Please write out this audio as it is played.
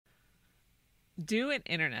Do an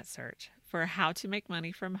internet search for how to make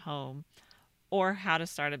money from home or how to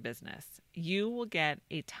start a business. You will get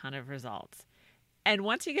a ton of results. And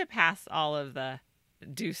once you get past all of the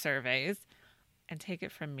do surveys, and take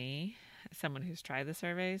it from me, someone who's tried the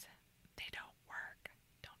surveys, they don't work.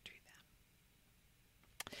 Don't do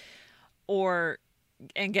them.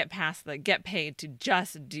 And get past the get paid to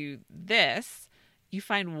just do this, you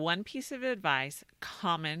find one piece of advice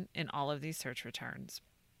common in all of these search returns.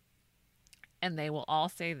 And they will all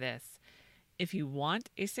say this: if you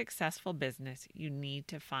want a successful business, you need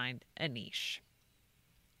to find a niche.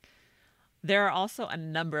 There are also a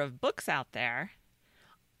number of books out there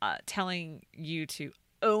telling you to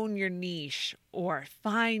own your niche or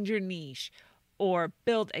find your niche or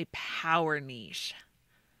build a power niche.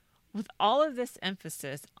 With all of this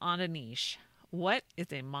emphasis on a niche, what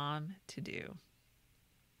is a mom to do?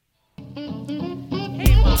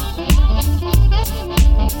 Hey, Mom.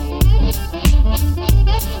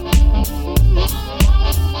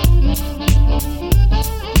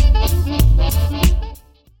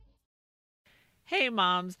 Hey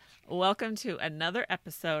moms, welcome to another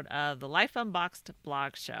episode of the Life Unboxed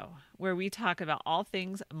blog show, where we talk about all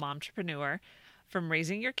things momtrepreneur, from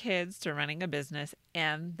raising your kids to running a business,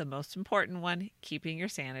 and the most important one, keeping your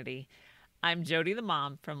sanity. I'm Jody the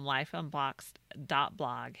mom from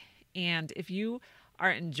lifeunboxed.blog, and if you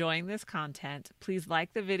are enjoying this content, please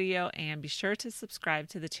like the video and be sure to subscribe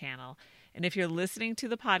to the channel. And if you're listening to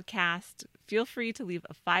the podcast, feel free to leave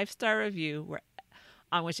a 5-star review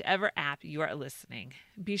on whichever app you are listening.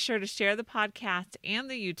 Be sure to share the podcast and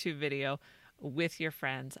the YouTube video with your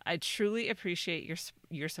friends. I truly appreciate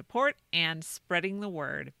your support and spreading the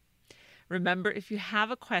word. Remember, if you have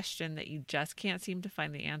a question that you just can't seem to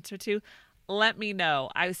find the answer to, let me know.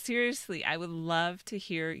 I would love to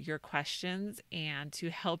hear your questions and to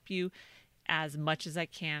help you as much as I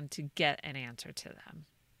can to get an answer to them.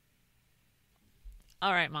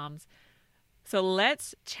 All right, moms. So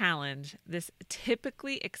let's challenge this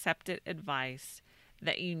typically accepted advice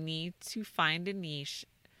that you need to find a niche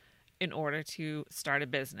in order to start a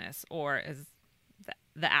business, or as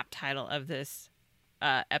the app title of this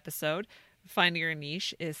episode, finding your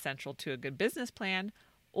niche is central to a good business plan,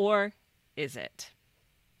 or is it?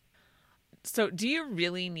 So do you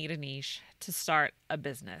really need a niche to start a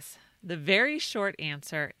business? The very short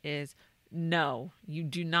answer is no, you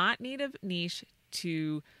do not need a niche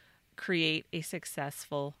to create a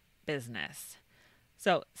successful business.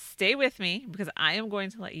 So stay with me because I am going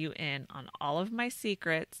to let you in on all of my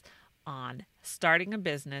secrets on starting a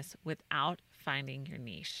business without finding your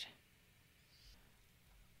niche.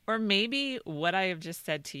 Or maybe what I have just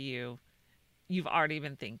said to you, you've already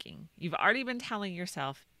been thinking. You've already been telling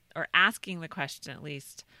yourself, or asking the question at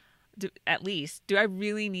least, do I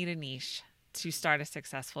really need a niche to start a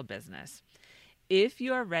successful business? If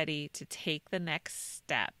you are ready to take the next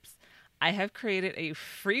steps, I have created a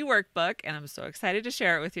free workbook, and I'm so excited to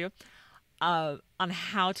share it with you, on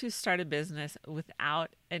how to start a business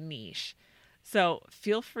without a niche. So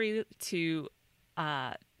feel free to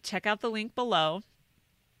check out the link below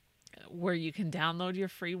where you can download your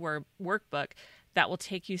free workbook that will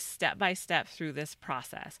take you step by step through this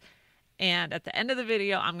process. And at the end of the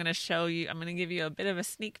video, I'm going to give you a bit of a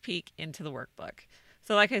sneak peek into the workbook.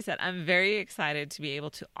 So like I said, I'm very excited to be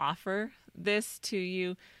able to offer this to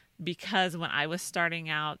you, because when I was starting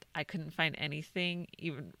out, I couldn't find anything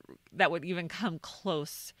even that would even come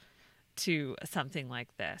close to something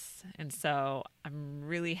like this. And so I'm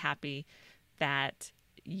really happy that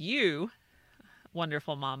you,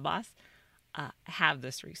 wonderful mom boss, have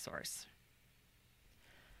this resource.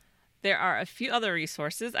 There are a few other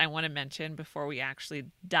resources I want to mention before we actually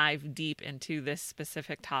dive deep into this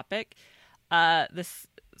specific topic.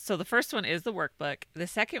 So the first one is the workbook. The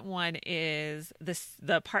second one is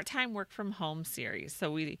the part-time work from home series.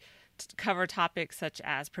 So we cover topics such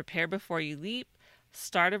as prepare before you leap,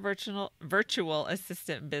 start a virtual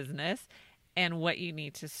assistant business, and what you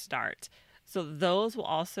need to start. So those will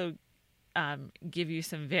also give you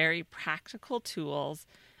some very practical tools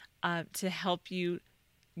to help you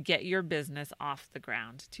get your business off the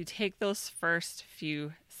ground, to take those first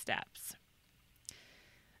few steps.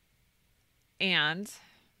 And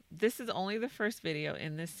this is only the first video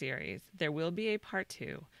in this series. There will be a part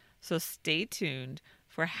 2, so stay tuned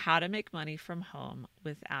for how to make money from home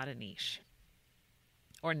without a niche,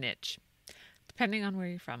 or niche, depending on where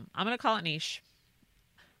you're from. I'm going to call it niche.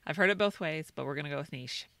 I've heard it both ways, but we're going to go with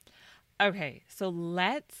niche. Okay, so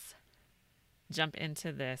let's jump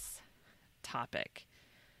into this topic.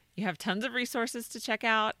 You have tons of resources to check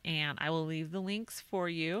out, and I will leave the links for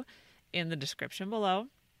you in the description below.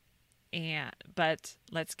 But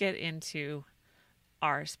let's get into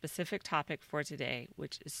our specific topic for today,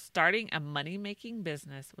 which is starting a money-making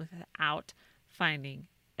business without finding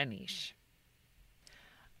a niche.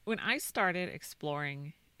 When I started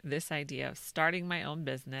exploring this idea of starting my own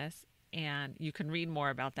business, and you can read more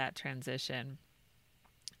about that transition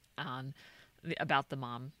on the About the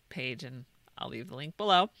Mom page, and I'll leave the link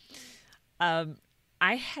below.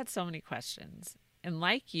 I had so many questions. And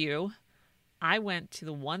like you, I went to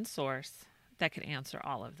the one source that could answer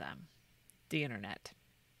all of them, the internet.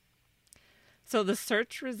 So the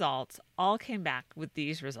search results all came back with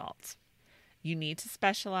these results. You need to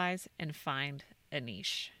specialize and find a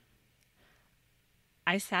niche.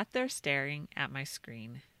 I sat there staring at my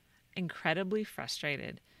screen, incredibly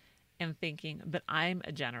frustrated and thinking, but I'm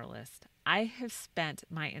a generalist. I have spent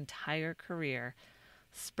my entire career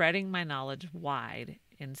spreading my knowledge wide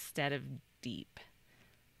instead of deep.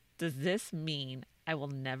 Does this mean I will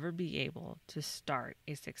never be able to start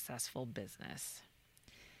a successful business?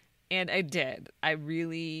 And I did. I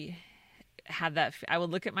really had that. I would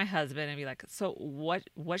look at my husband and be like, so what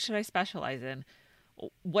should I specialize in?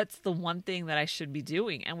 What's the one thing that I should be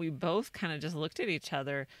doing? And we both kind of just looked at each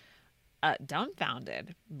other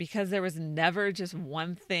dumbfounded, because there was never just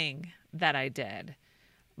one thing that I did.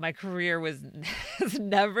 My career has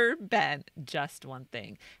never been just one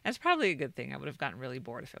thing. That's probably a good thing. I would have gotten really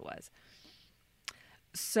bored if it was.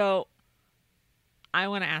 So I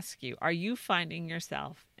want to ask you, are you finding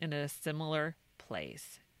yourself in a similar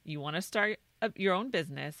place? You want to start your own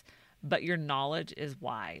business, but your knowledge is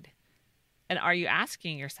wide. And are you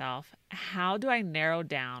asking yourself, how do I narrow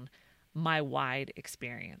down my wide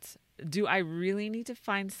experience? Do I really need to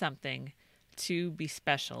find something to be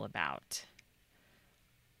special about?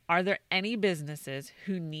 Are there any businesses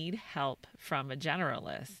who need help from a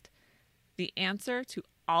generalist? The answer to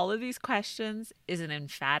all of these questions is an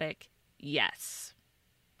emphatic yes.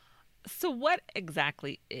 So what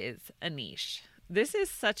exactly is a niche? This is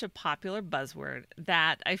such a popular buzzword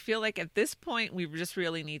that I feel like at this point we just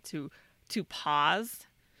really need to pause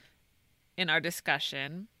in our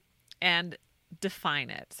discussion and define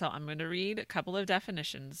it. So I'm going to read a couple of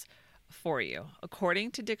definitions for you.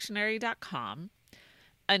 According to dictionary.com,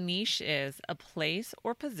 a niche is a place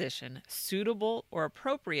or position suitable or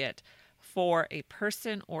appropriate for a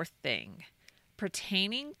person or thing,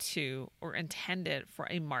 pertaining to or intended for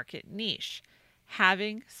a market niche,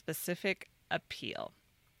 having specific appeal.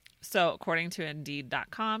 So according to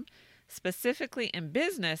Indeed.com, specifically in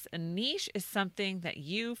business, a niche is something that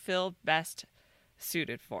you feel best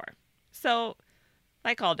suited for. So,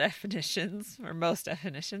 like all definitions, or most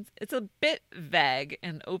definitions, it's a bit vague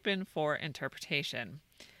and open for interpretation.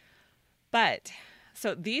 But,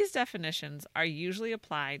 so these definitions are usually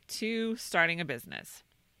applied to starting a business.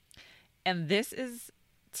 And this is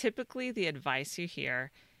typically the advice you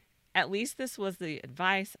hear. At least this was the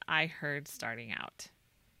advice I heard starting out.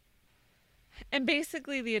 And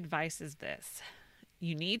basically the advice is this: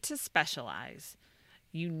 you need to specialize.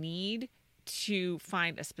 You need to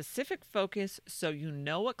find a specific focus so you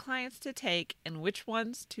know what clients to take and which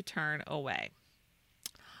ones to turn away.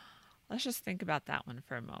 Let's just think about that one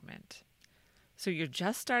for a moment. So you're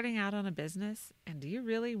just starting out on a business, and do you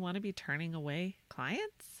really want to be turning away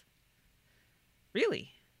clients?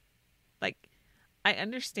 Really? Like, I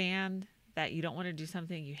understand that you don't want to do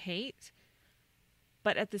something you hate,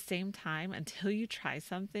 but at the same time, until you try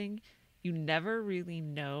something, you never really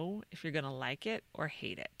know if you're going to like it or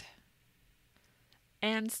hate it.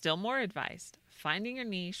 And still more advice: finding your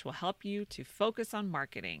niche will help you to focus on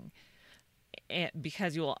marketing,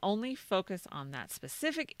 because you will only focus on that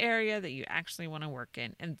specific area that you actually want to work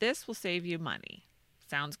in. And this will save you money.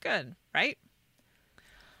 Sounds good, right?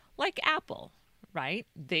 Like Apple, right?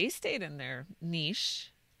 They stayed in their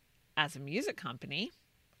niche as a music company.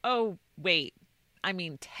 Oh, wait. I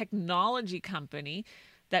mean, technology company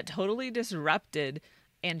that totally disrupted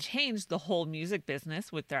and changed the whole music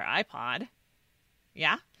business with their iPod.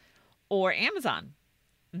 Yeah? Or Amazon.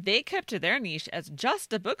 They kept to their niche as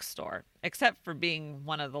just a bookstore, except for being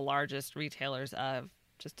one of the largest retailers of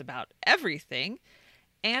just about everything,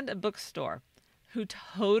 and a bookstore who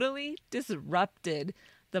totally disrupted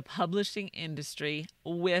the publishing industry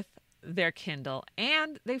with their Kindle,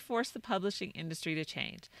 and they forced the publishing industry to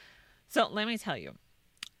change. So let me tell you,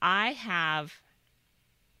 I have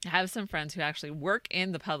some friends who actually work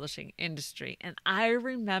in the publishing industry, and I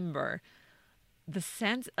remember the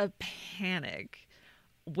sense of panic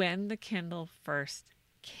when the Kindle first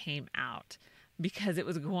came out, because it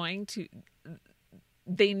was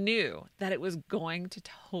they knew that it was going to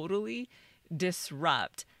totally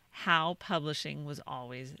disrupt how publishing was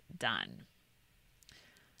always done.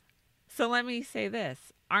 So let me say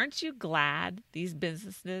this: aren't you glad these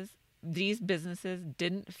businesses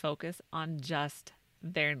didn't focus on just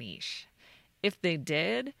their niche? If they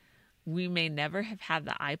did, we may never have had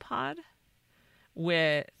the iPod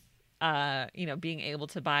with being able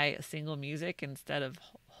to buy a single music instead of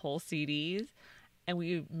whole CDs, and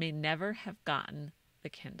we may never have gotten the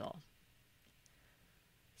Kindle.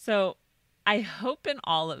 So I hope in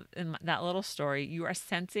that little story you are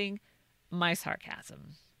sensing my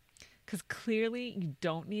sarcasm, because clearly you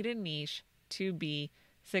don't need a niche to be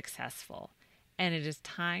successful, and it is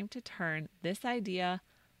time to turn this idea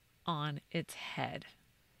on its head.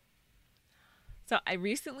 So I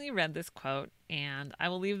recently read this quote, and I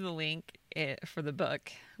will leave the link for the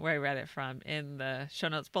book where I read it from in the show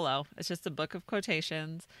notes below. It's just a book of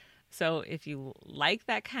quotations. So if you like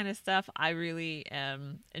that kind of stuff, I really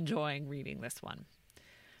am enjoying reading this one.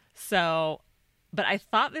 But I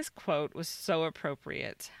thought this quote was so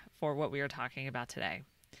appropriate for what we are talking about today.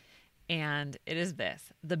 And it is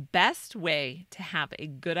this: the best way to have a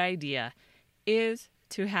good idea is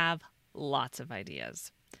to have lots of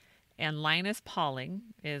ideas. And Linus Pauling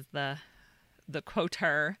is the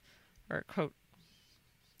quoter, or quote,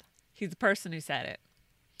 he's the person who said it.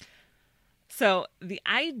 So the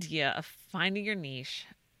idea of finding your niche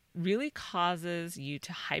really causes you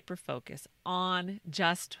to hyper-focus on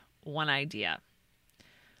just one idea.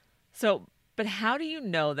 But how do you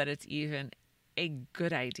know that it's even a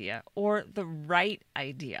good idea or the right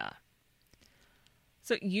idea?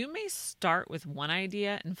 So you may start with one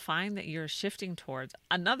idea and find that you're shifting towards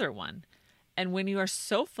another one. And when you are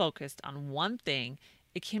so focused on one thing,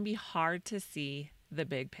 it can be hard to see the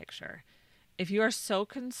big picture. If you are so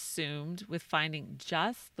consumed with finding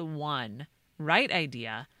just the one right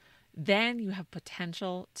idea, then you have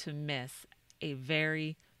potential to miss a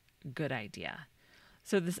very good idea.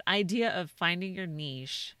 So this idea of finding your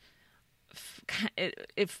niche,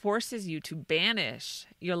 it forces you to banish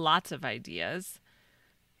your lots of ideas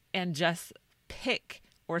and just pick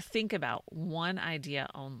or think about one idea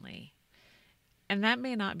only. And that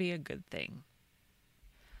may not be a good thing.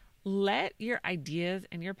 Let your ideas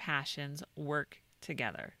and your passions work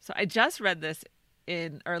together. So I just read this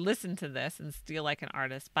listened to this in Steal Like an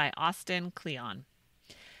Artist by Austin Kleon.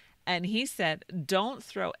 And he said, don't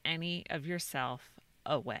throw any of yourself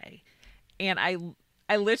away. And I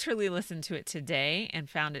literally listened to it today and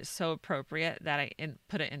found it so appropriate that I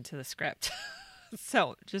put it into the script.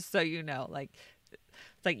 So just so you know,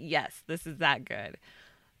 it's like, yes, this is that good.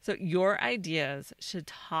 So your ideas should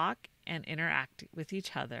talk and interact with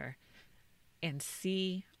each other and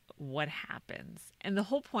see what happens. And the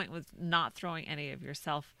whole point with not throwing any of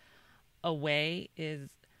yourself away is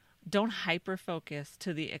don't hyper-focus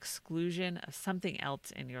to the exclusion of something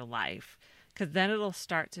else in your life, because then it'll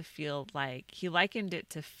start to feel like, he likened it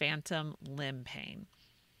to phantom limb pain.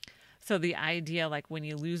 So the idea, like when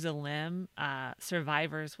you lose a limb,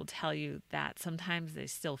 survivors will tell you that sometimes they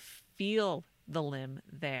still feel the limb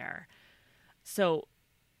there. So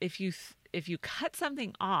if you cut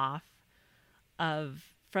something off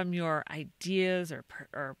from your ideas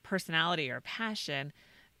or personality or passion,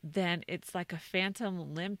 then it's like a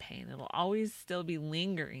phantom limb pain. It'll always still be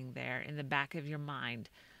lingering there in the back of your mind.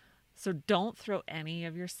 So don't throw any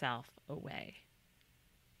of yourself away.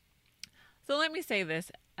 So let me say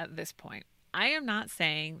this at this point. I am not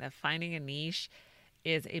saying that finding a niche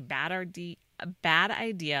is a bad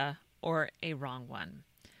idea or a wrong one.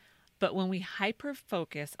 But when we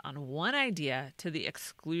hyper-focus on one idea to the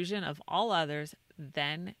exclusion of all others,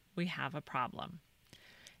 then we have a problem.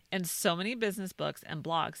 And so many business books and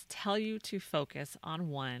blogs tell you to focus on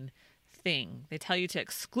one thing. They tell you to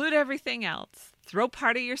exclude everything else, throw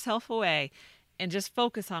part of yourself away, and just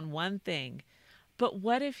focus on one thing. But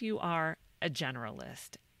what if you are a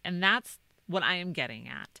generalist? And that's what I am getting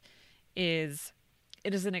at, is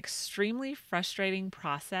it is an extremely frustrating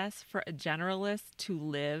process for a generalist to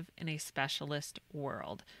live in a specialist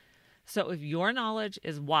world. So if your knowledge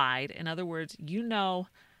is wide, in other words, you know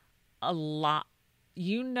a lot,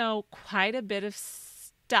 you know quite a bit of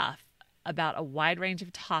stuff about a wide range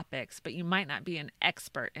of topics, but you might not be an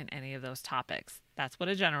expert in any of those topics. That's what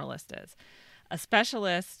a generalist is. A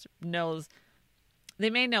specialist they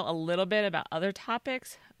may know a little bit about other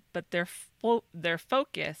topics, but their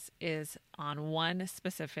focus is on one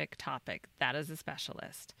specific topic. That is a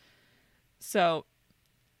specialist. So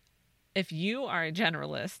if you are a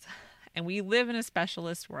generalist and we live in a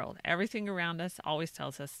specialist world, everything around us always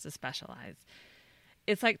tells us to specialize.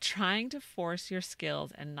 It's like trying to force your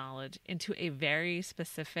skills and knowledge into a very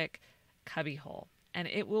specific cubbyhole, and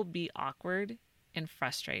it will be awkward and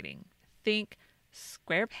frustrating. Think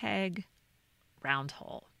square peg, round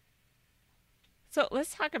hole. So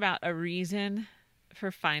let's talk about a reason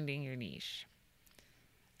for finding your niche.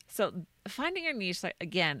 So finding your niche, like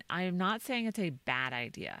again, I am not saying it's a bad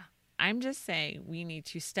idea. I'm just saying we need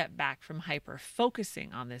to step back from hyper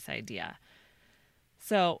focusing on this idea.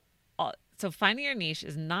 So finding your niche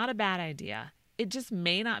is not a bad idea. It just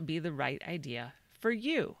may not be the right idea for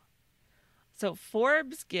you. So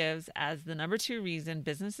Forbes gives as the number 2 reason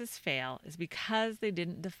businesses fail is because they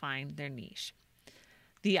didn't define their niche.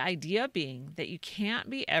 The idea being that you can't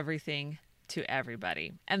be everything to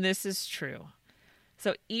everybody. And this is true.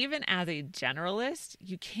 So even as a generalist,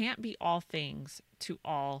 you can't be all things to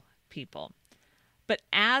all people. But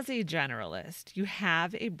as a generalist, you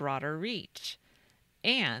have a broader reach.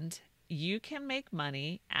 And you can make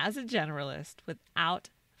money as a generalist without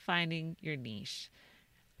finding your niche.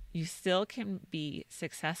 You still can be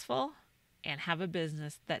successful and have a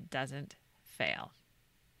business that doesn't fail.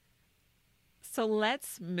 So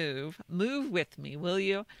let's move with me, will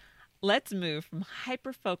you? Let's move from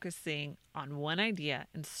hyper-focusing on one idea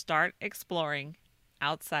and start exploring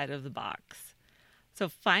outside of the box. So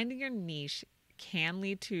finding your niche can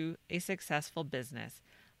lead to a successful business,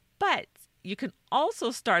 but you can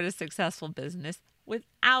also start a successful business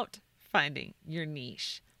without finding your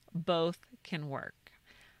niche. Both can work.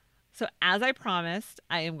 So as I promised,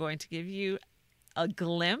 I am going to give you a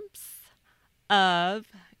glimpse of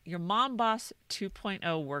your Mom Boss 2.0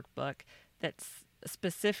 workbook that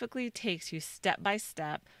specifically takes you step by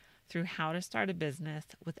step through how to start a business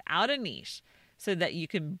without a niche so that you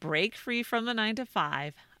can break free from the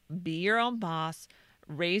 9-to-5, be your own boss,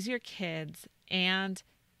 raise your kids, and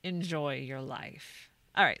enjoy your life.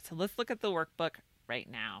 All right, so let's look at the workbook right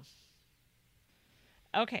now.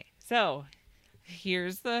 Okay, so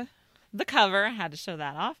here's the cover. I had to show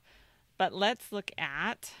that off. But let's look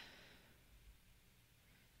at...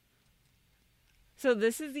 So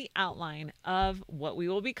this is the outline of what we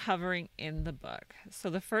will be covering in the book.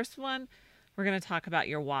 So the first one, we're going to talk about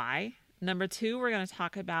your why. Number 2, we're going to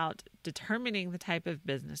talk about determining the type of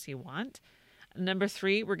business you want. Number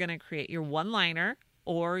 3, we're going to create your one-liner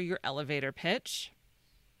or your elevator pitch.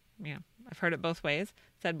 Yeah, I've heard it both ways,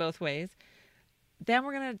 said both ways. Then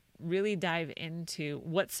we're going to really dive into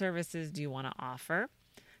what services do you want to offer.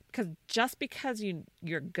 Because just because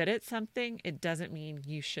you're good at something, it doesn't mean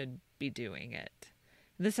you should be doing it.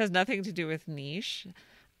 This has nothing to do with niche.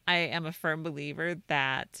 I am a firm believer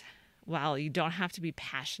that while you don't have to be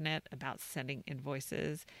passionate about sending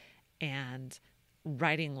invoices and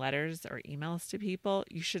writing letters or emails to people,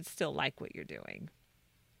 you should still like what you're doing.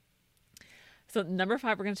 So number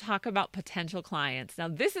 5, we're going to talk about potential clients. Now,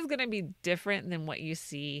 this is going to be different than what you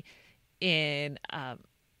see in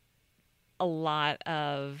a lot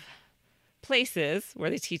of places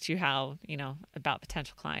where they teach you how, about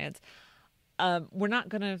potential clients. We're not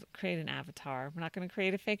going to create an avatar. We're not going to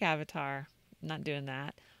create a fake avatar. I'm not doing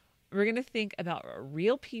that. We're going to think about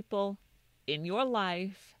real people in your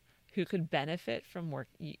life who could benefit from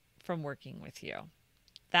working with you.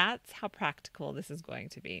 That's how practical this is going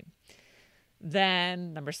to be.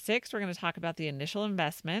 Then number 6, we're going to talk about the initial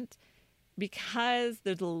investment because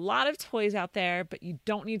there's a lot of toys out there, but you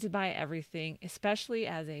don't need to buy everything, especially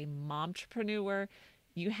as a momtrepreneur.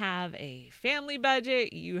 You have a family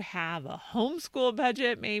budget, you have a homeschool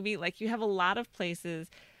budget, maybe you have a lot of places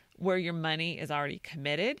where your money is already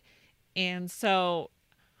committed. And so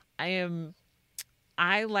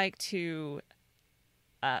I like to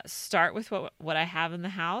start with what I have in the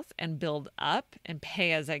house and build up and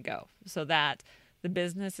pay as I go so that the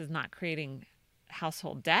business is not creating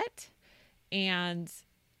household debt and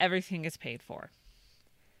everything is paid for.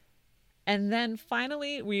 And then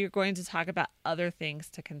finally, we are going to talk about other things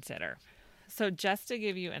to consider. So just to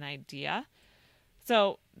give you an idea,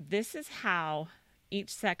 so this is how each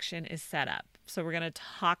section is set up. So we're going to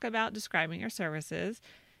talk about describing your services,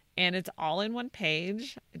 and it's all in one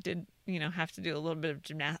page. I did, have to do a little bit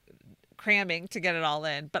of cramming to get it all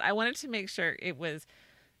in, but I wanted to make sure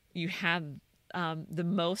you had the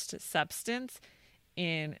most substance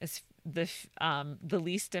in the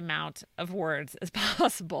least amount of words as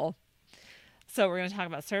possible. So we're going to talk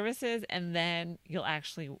about services, and then you'll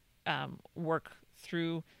actually work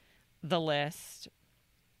through the list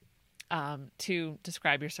to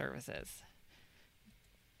describe your services.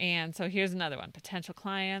 And so here's another one, potential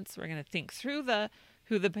clients. We're going to think through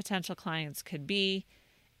who the potential clients could be,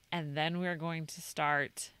 and then we're going to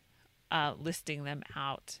start listing them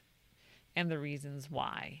out and the reasons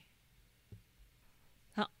why.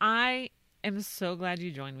 Now, I am so glad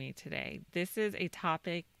you joined me today. This is a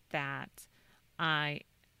topic that I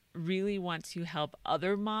really want to help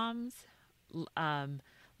other moms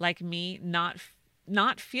like me not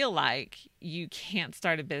not feel like you can't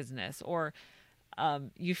start a business, or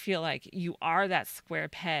you feel like you are that square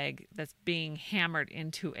peg that's being hammered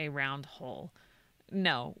into a round hole.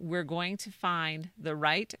 No, we're going to find the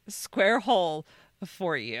right square hole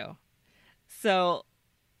for you. So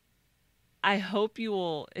I hope you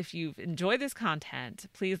will, if you've enjoyed this content,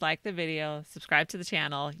 please like the video, subscribe to the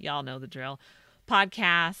channel. Y'all know the drill.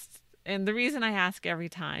 Podcasts. And the reason I ask every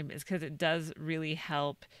time is because it does really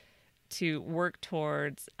help to work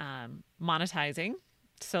towards monetizing,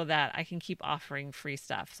 so that I can keep offering free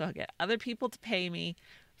stuff. So I'll get other people to pay me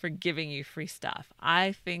for giving you free stuff.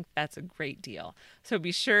 I think that's a great deal. So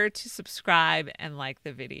be sure to subscribe and like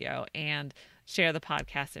the video and share the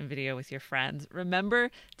podcast and video with your friends.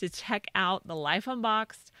 Remember to check out the Life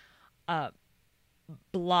Unboxed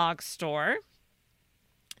blog store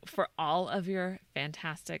for all of your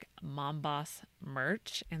fantastic Mom Boss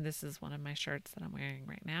merch. And this is one of my shirts that I'm wearing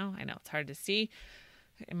right now. I know it's hard to see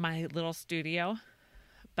in my little studio,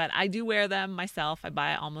 but I do wear them myself. I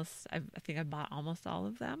think I bought almost all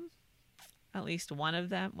of them, at least one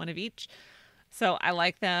of each. So I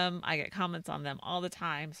like them. I get comments on them all the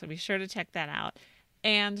time. So be sure to check that out.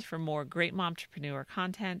 And for more great momtrepreneur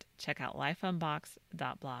content, check out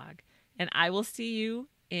lifeunboxed.blog. And I will see you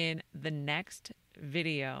in the next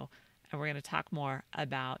video. And we're going to talk more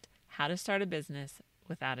about how to start a business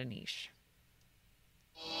without a niche.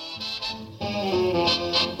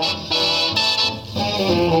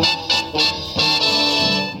 Thank you.